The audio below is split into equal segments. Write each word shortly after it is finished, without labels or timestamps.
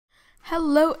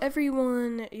Hello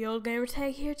everyone,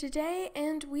 YeOldeGamertag here today,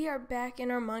 and we are back in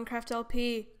our Minecraft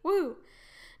LP. Woo!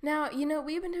 Now,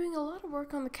 we've been doing a lot of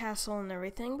work on the castle and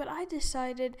everything, but I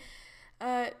decided,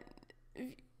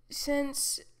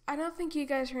 since I don't think you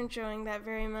guys are enjoying that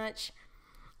very much,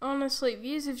 honestly,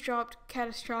 views have dropped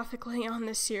catastrophically on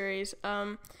this series.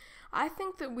 I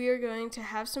think that we are going to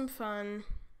have some fun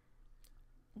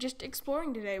just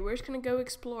exploring today. We're just going to go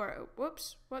explore. Oh,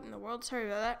 whoops, what in the world? Sorry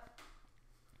about that.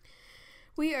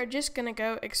 We are just gonna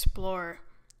go explore.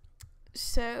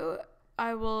 So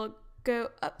I will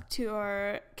go up to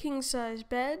our king-size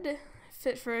bed,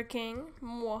 fit for a king.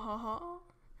 Mwahaha.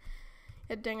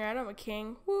 Yeah, dang right, I'm a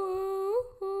king. Woo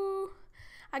woo.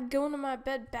 I go into my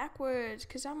bed backwards,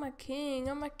 cause I'm a king.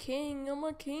 I'm a king. I'm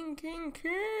a king, king,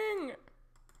 king.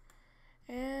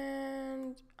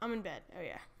 And I'm in bed. Oh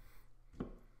yeah.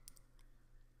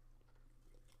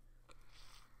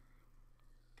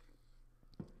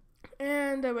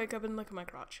 And I wake up and look at my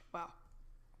crotch. Wow.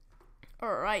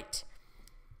 Alright.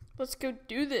 Let's go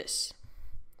do this.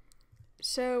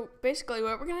 So, basically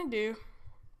what we're going to do,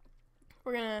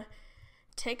 we're going to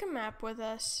take a map with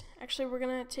us. Actually, we're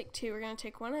going to take two. We're going to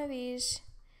take one of these,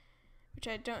 which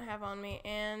I don't have on me,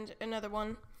 and another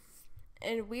one.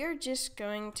 And we are just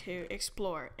going to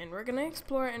explore. And we're going to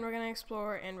explore, and we're going to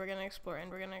explore, and we're going to explore,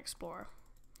 and we're going to explore.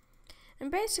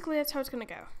 And basically, that's how it's going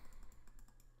to go.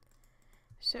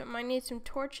 So it might need some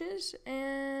torches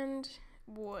and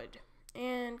wood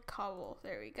and cobble.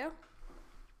 There we go.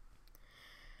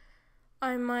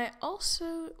 I might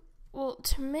also,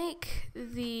 to make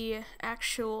the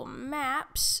actual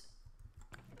maps,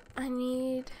 I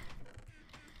need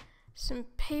some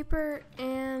paper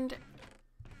and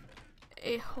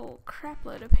a whole crap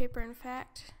load of paper, in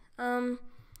fact.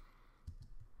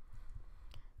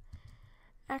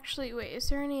 Actually, wait, is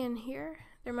there any in here?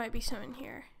 There might be some in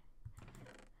here.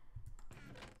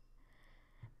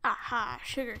 Aha,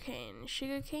 sugarcane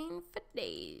for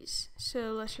days.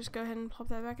 So let's just go ahead and plop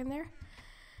that back in there.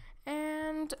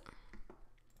 And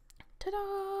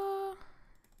ta-da!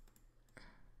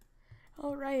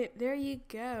 Alright, there you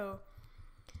go.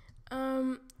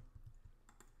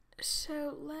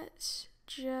 So let's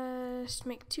just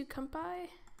make two compasses,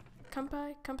 I'm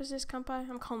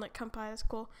calling it compi, that's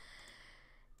cool.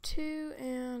 2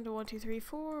 and 1, 2, 3,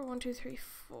 4, 1, 2, 3,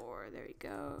 4, there we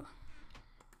go.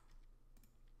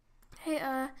 Hey,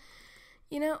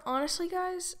 honestly,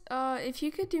 guys, if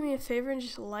you could do me a favor and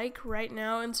just like right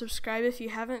now and subscribe if you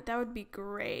haven't, that would be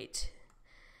great.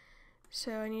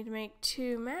 So I need to make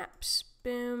two maps.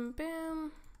 Boom,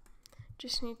 boom.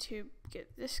 Just need to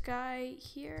get this guy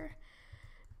here.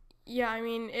 Yeah, I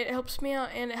mean, it helps me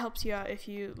out and it helps you out if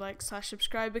you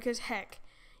like/subscribe, because heck,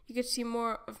 you get to see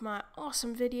more of my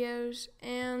awesome videos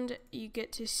and you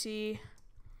get to see...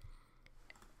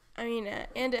 and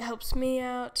it helps me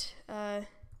out,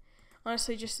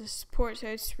 honestly, just the support, so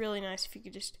it's really nice if you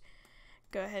could just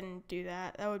go ahead and do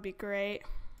that. That would be great.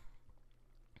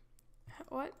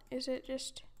 What? Is it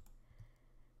just,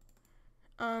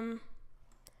 how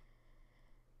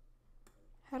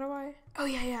do I, oh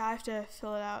yeah, I have to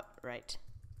fill it out, right.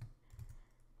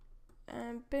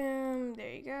 Boom, there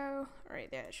you go.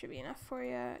 Alright, that should be enough for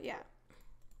you, yeah.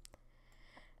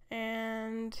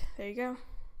 And there you go.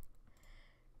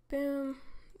 Boom,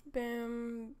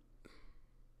 boom.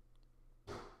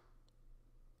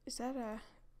 Is that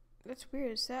that's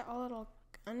weird. Is that all little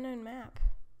unknown map?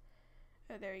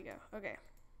 Oh, there you go. Okay.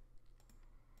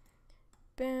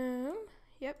 Boom.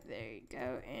 Yep, there you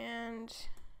go. And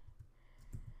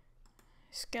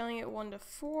scaling it 1 to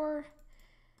 4.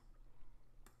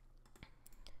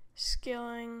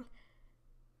 Scaling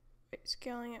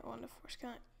it 1 to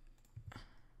 4.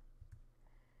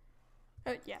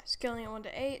 Oh yeah, scaling it 1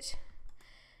 to 8,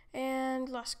 and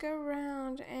let's go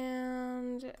around,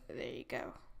 and there you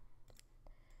go.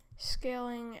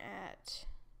 Scaling at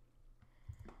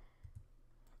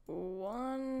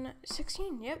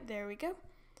 1:16. Yep, there we go.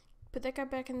 Put that guy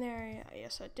back in there.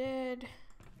 Yes, I did.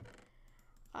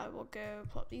 I will go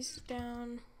plop these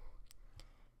down.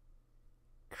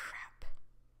 Crap.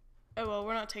 Oh well,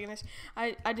 we're not taking this.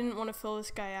 I didn't want to fill this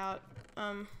guy out.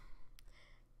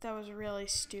 That was really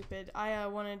stupid. I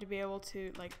wanted to be able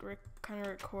to kind of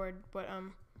record what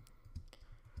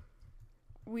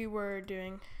we were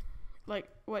doing, like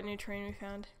what new terrain we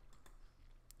found.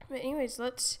 But anyways,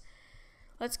 let's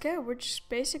go. We're just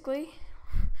basically,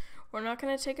 we're not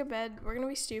gonna take a bed. We're gonna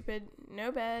be stupid.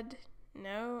 No bed,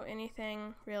 no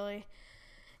anything really,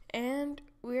 and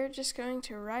we're just going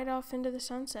to ride off into the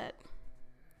sunset.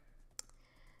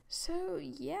 So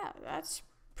yeah, that's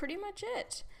pretty much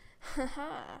it.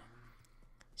 Haha.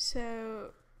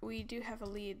 So we do have a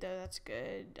lead, though. That's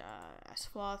good.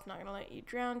 Sloth, not gonna let you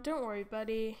drown. Don't worry,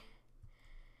 buddy.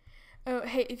 Oh,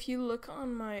 hey, if you look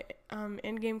on my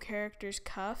in-game character's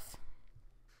cuff,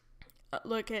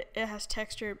 look, it has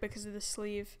texture because of the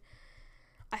sleeve.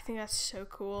 I think that's so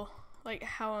cool. Like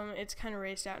how it's kind of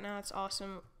raised out now. It's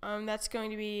awesome. That's going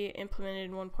to be implemented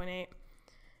in 1.8.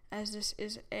 As this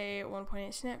is a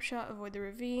 1.8 snapshot. Avoid the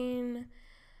ravine.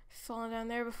 Falling down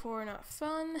there before, not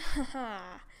fun. Haha.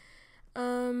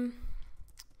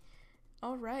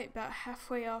 Alright, about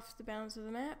halfway off the bounds of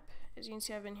the map. As you can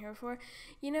see, I've been here before.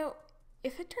 You know,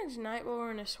 if it turns night while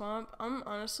we're in a swamp, I'm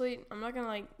not gonna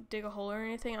like dig a hole or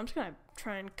anything. I'm just gonna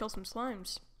try and kill some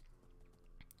slimes.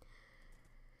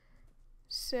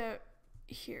 So,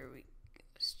 here we go.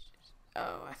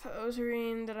 Oh, I thought that was a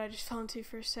ravine that I just fell into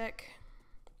for a sec.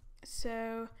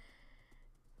 So,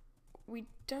 we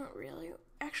don't really...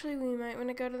 Actually, we might want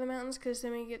to go to the mountains because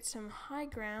then we get some high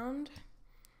ground.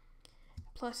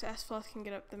 Plus, Sloth can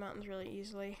get up the mountains really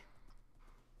easily.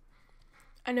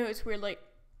 I know it's weird, like,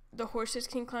 the horses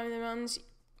can climb the mountains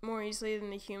more easily than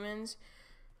the humans,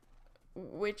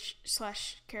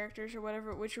 characters or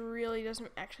whatever, which really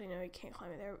doesn't... Actually, no, you can't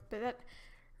climb it there, but that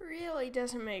really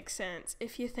doesn't make sense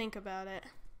if you think about it.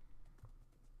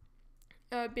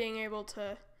 Being able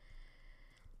to...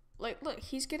 Like, look,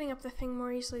 he's getting up the thing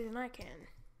more easily than I can.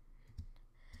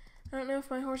 I don't know if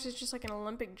my horse is just like an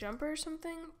Olympic jumper or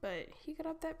something, but he got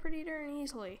up that pretty darn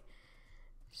easily.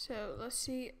 So, let's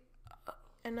see.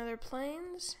 Another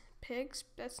plains. Pigs,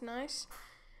 that's nice.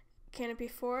 Canopy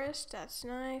forest, that's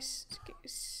nice.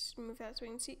 Let's move that so we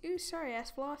can see. Ooh, sorry,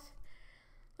 Sloth.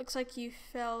 Looks like you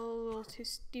fell a little too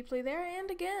deeply there,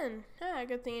 and again.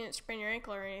 Good thing you didn't sprain your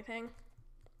ankle or anything.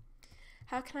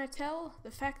 How can I tell?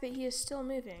 The fact that he is still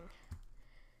moving.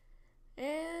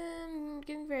 And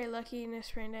getting very lucky, no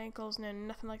sprained ankles, no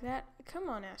nothing like that. Come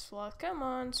on, Sloth, come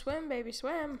on, swim, baby,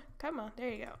 swim. Come on, there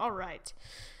you go. All right.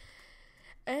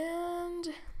 And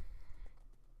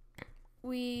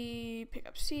we pick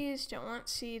up seeds, don't want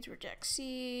seeds, reject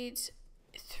seeds.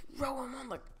 Throw them on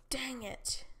the... Dang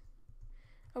it.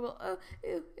 Oh, well, oh,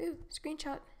 ooh,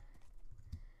 screenshot.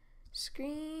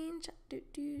 Screenshot,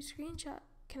 screenshot.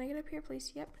 Can I get up here,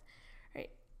 please? Yep. All right,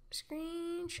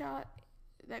 screenshot.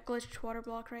 That glitched water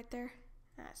block right there.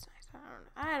 That's nice.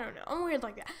 I don't know. I'm weird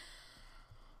like that.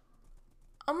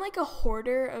 I'm like a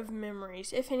hoarder of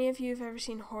memories. If any of you have ever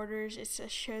seen Hoarders, it's a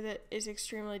show that is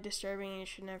extremely disturbing and you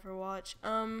should never watch.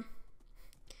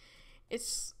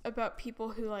 It's about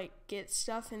people who like get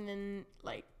stuff and then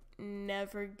like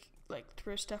never like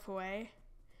throw stuff away.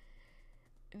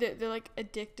 They're like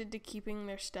addicted to keeping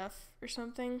their stuff or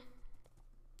something.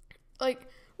 Like,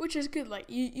 which is good. Like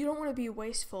you don't want to be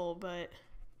wasteful, but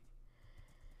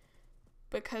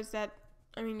because that,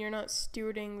 I mean, you're not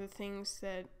stewarding the things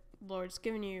that Lord's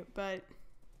given you, but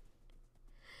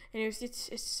anyways,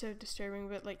 it's so disturbing,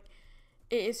 but like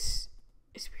it's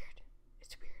weird.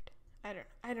 It's weird.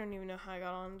 I don't even know how I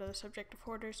got onto the subject of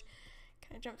hoarders.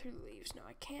 Can I jump through the leaves? No,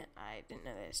 I can't. I didn't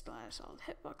know that I still had a solid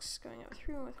hitbox going up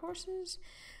through with horses.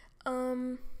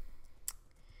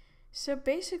 So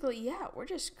basically, yeah, we're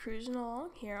just cruising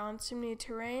along here on some new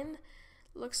terrain.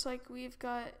 Looks like we've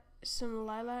got some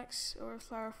lilacs or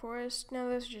flower forest. No,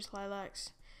 those are just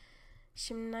lilacs.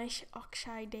 Some nice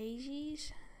oxeye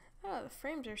daisies. Oh, the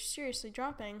frames are seriously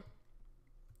dropping.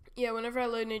 Yeah, whenever I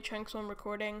load new chunks while I'm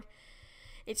recording,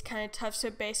 it's kind of tough. So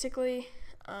basically,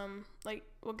 like,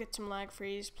 we'll get some lag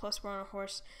freeze, plus we're on a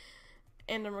horse,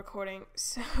 and I'm recording.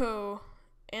 So,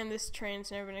 and this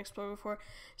terrain's never been explored before.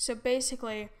 So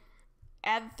basically,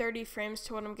 add 30 frames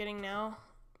to what I'm getting now,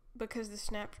 because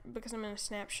I'm in a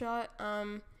snapshot.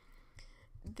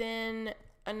 Then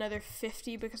another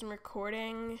 50 because I'm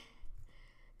recording,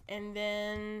 and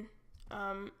then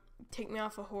take me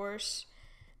off a horse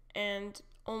and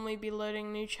only be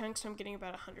loading new chunks. So I'm getting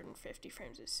about 150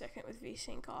 frames a second with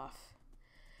VSync off.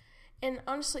 And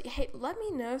honestly, hey, let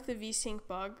me know if the VSync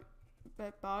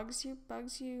bothers you.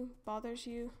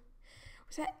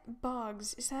 Was that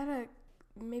bogs? Is that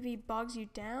maybe bogs you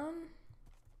down?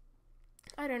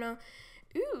 I don't know.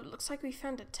 Ooh, looks like we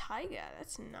found a taiga.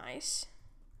 That's nice.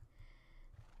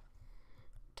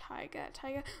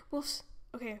 Taiga. Wolves.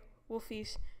 Okay,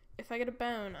 wolfies. If I get a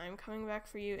bone, I'm coming back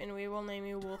for you, and we will name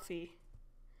you Wolfie.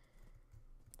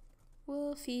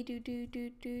 Wolfie,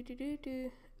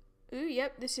 do. Ooh,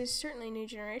 yep, this is certainly new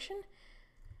generation.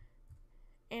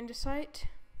 Andesite,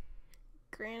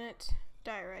 granite,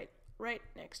 diorite, right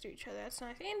next to each other. That's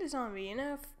nice. And a zombie, you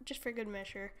know, just for good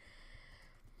measure.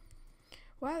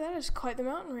 Wow, that is quite the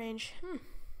mountain range.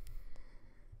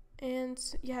 And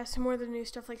yeah, some more of the new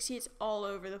stuff. Like, see, it's all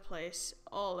over the place.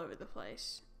 All over the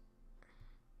place.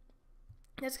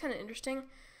 That's kind of interesting.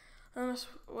 I almost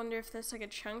wonder if that's like a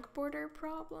chunk border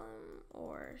problem,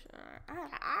 or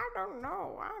I don't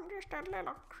know. I'm just a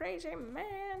little crazy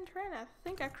man trying to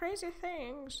think of crazy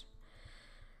things.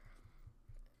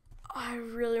 I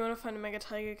really want to find a Mega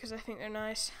Tiger because I think they're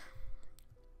nice.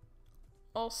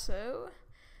 Also,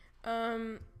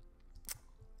 I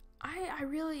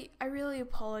really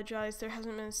apologize. There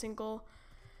hasn't been a single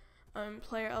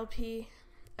player LP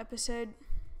episode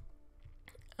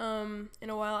in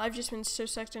a while. I've just been so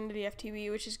sucked into the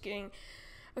FTB, which is getting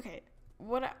okay.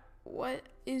 What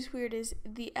is weird is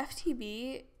the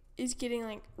FTB is getting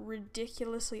like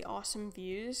ridiculously awesome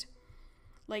views,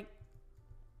 like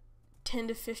 10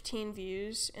 to 15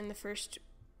 views in the first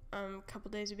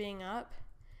couple days of being up,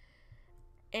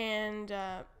 and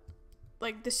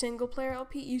like the single player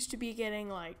LP used to be getting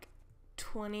like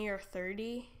 20 or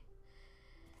 30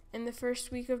 in the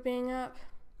first week of being up,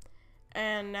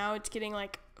 and now it's getting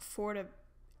like 4 to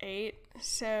 8.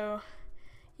 So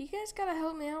you guys gotta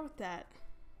help me out with that.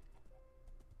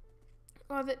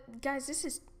 Well, guys, this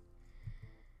is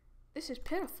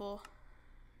pitiful.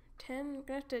 10. I'm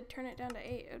gonna have to turn it down to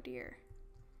 8. Oh dear.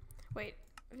 Wait,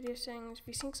 video settings.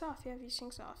 V-Sync's off. Yeah,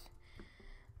 V-Sync's off.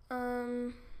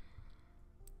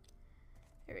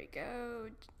 There we go.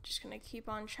 Just gonna keep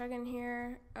on chugging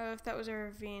here. Oh, if that was a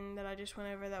ravine that I just went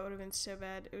over, that would have been so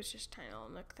bad. It was just a tiny little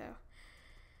nook though.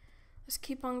 Let's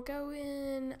keep on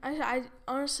going. I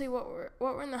honestly, what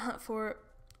we're in the hunt for,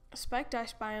 a spiked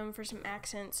ice biome for some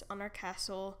accents on our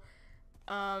castle.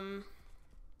 Pods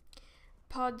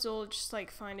will just like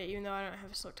find it, even though I don't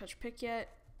have a silk touch pick yet.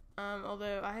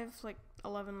 Although I have like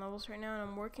 11 levels right now, and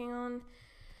I'm working on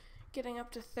getting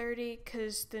up to 30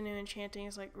 because the new enchanting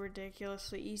is like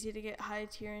ridiculously easy to get high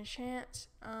tier enchants.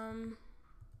 Don't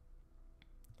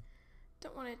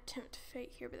want to tempt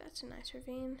fate here, but that's a nice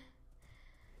ravine.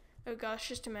 Oh gosh,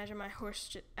 just imagine my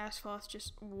horse Asphalth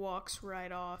just walks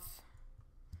right off.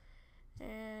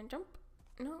 And jump.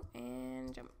 No,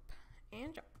 and jump.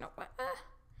 And jump. No, what?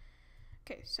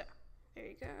 Okay, so there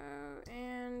you go.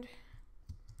 And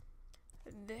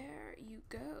there you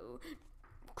go.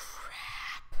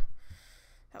 Crap.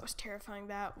 That was terrifying.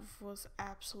 That was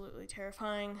absolutely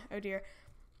terrifying. Oh dear.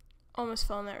 Almost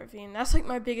fell in that ravine. That's like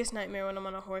my biggest nightmare when I'm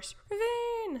on a horse.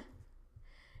 Ravine!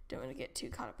 Don't want to get too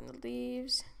caught up in the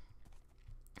leaves.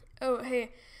 Oh,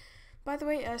 hey. By the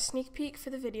way, a sneak peek for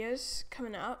the videos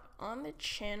coming up on the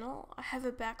channel. I have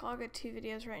a backlog of 2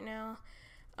 videos right now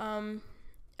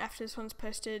after this one's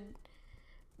posted.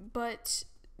 But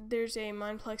there's a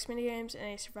Mineplex minigames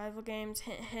and a survival games.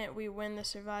 Hint, hint, we win the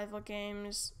survival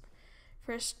games.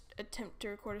 First attempt to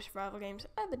record a survival games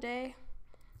of the day.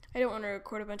 I don't want to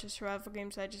record a bunch of survival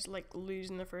games I just like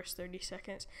lose in the first 30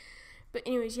 seconds. But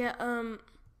anyways, yeah,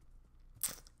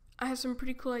 I have some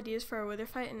pretty cool ideas for our wither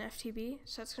fight in FTB,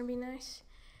 so that's going to be nice.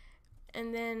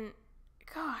 And then,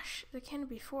 gosh, the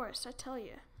Canopy Forest, I tell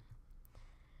you.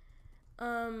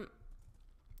 We're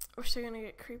still going to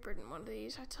get creepered in one of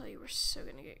these. I tell you, we're so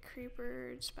going to get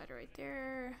creepered. Spider right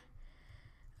there.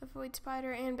 Avoid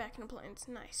spider and back into plains.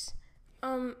 Nice.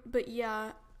 But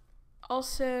yeah,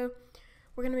 also,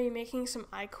 we're going to be making some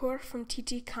ichor from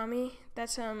TT Kami.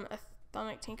 That's a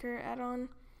Thonic Tinker add-on.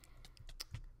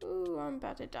 Ooh, I'm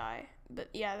about to die. But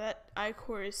yeah, that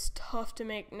ichor is tough to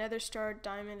make. Nether star,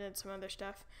 diamond, and some other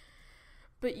stuff.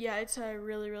 But yeah, it's a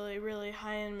really, really, really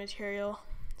high-end material.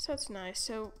 So it's nice.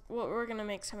 So we're going to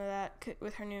make some of that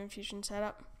with our new infusion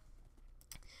setup.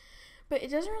 But it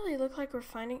doesn't really look like we're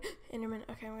finding Enderman.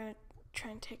 Okay, I'm going to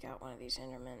try and take out one of these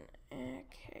Endermen.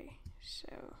 Okay, so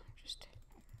just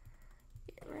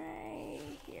get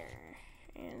right here.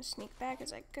 And sneak back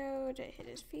as I go to hit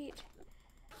his feet.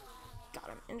 Got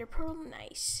him. Ender Pearl.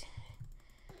 Nice.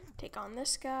 Take on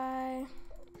this guy.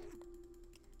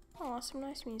 Oh, some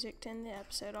nice music to end the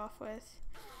episode off with.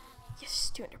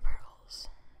 Yes, 2 Ender Pearls.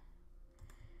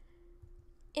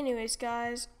 Anyways,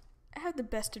 guys, have the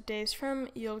best of days from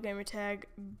YeOldeGamertag.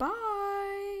 Bye!